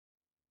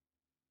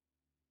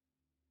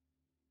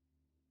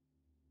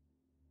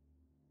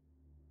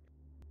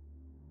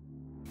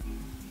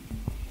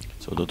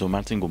So, Dr.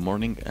 Martin, good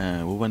morning.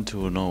 We want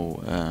to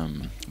know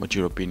what's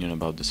your opinion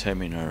about the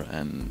seminar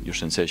and your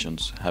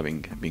sensations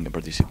having been a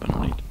participant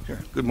on it. Sure.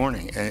 Good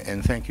morning,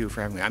 and thank you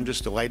for having me. I'm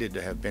just delighted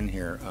to have been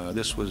here.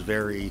 This was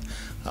very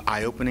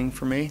eye-opening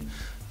for me.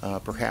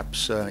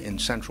 Perhaps in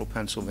central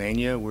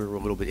Pennsylvania, we were a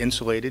little bit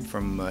insulated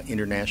from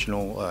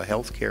international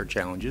healthcare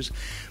challenges,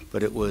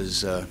 but it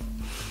was,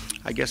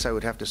 I guess I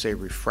would have to say,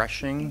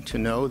 refreshing to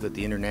know that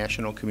the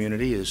international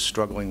community is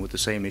struggling with the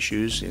same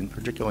issues,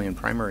 particularly in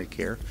primary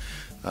care,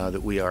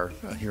 that we are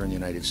here in the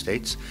United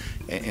States.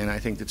 And I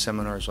think that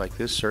seminars like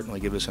this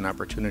certainly give us an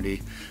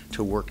opportunity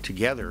to work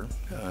together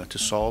to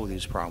solve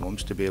these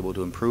problems, to be able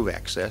to improve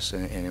access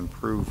and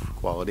improve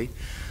quality,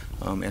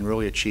 and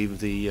really achieve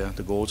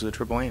the goals of the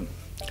Triple Aim.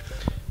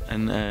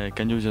 And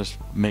can you just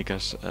make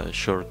us a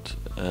short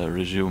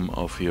resume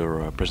of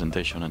your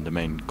presentation and the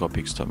main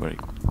topics covered?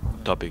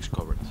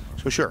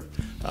 So sure.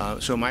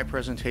 So my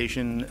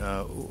presentation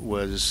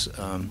was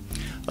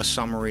a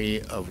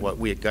summary of what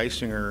we at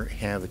Geisinger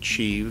have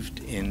achieved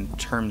in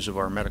terms of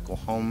our medical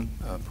home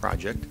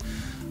project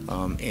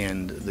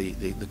and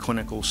the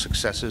clinical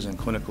successes and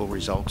clinical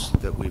results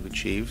that we've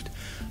achieved,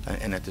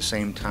 and at the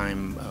same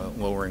time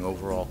lowering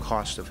overall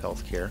cost of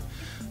health care.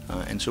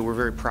 And so we're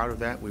very proud of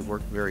that. We've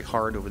worked very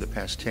hard over the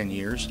past 10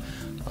 years,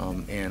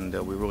 and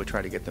we really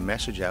try to get the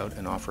message out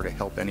and offer to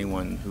help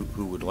anyone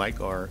who would like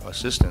our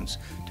assistance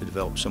to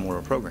develop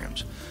similar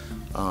programs.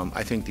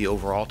 I think the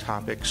overall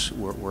topics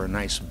were a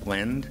nice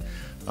blend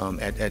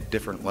at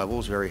different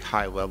levels, very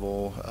high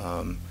level,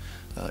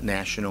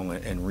 national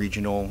and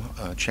regional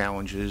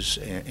challenges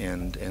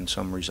and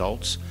some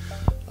results,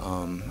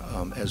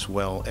 as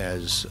well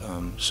as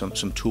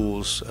some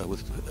tools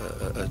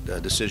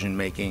with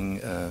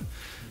decision-making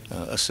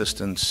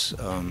assistance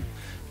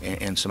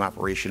and some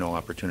operational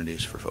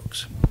opportunities for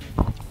folks.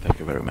 Thank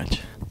you very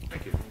much.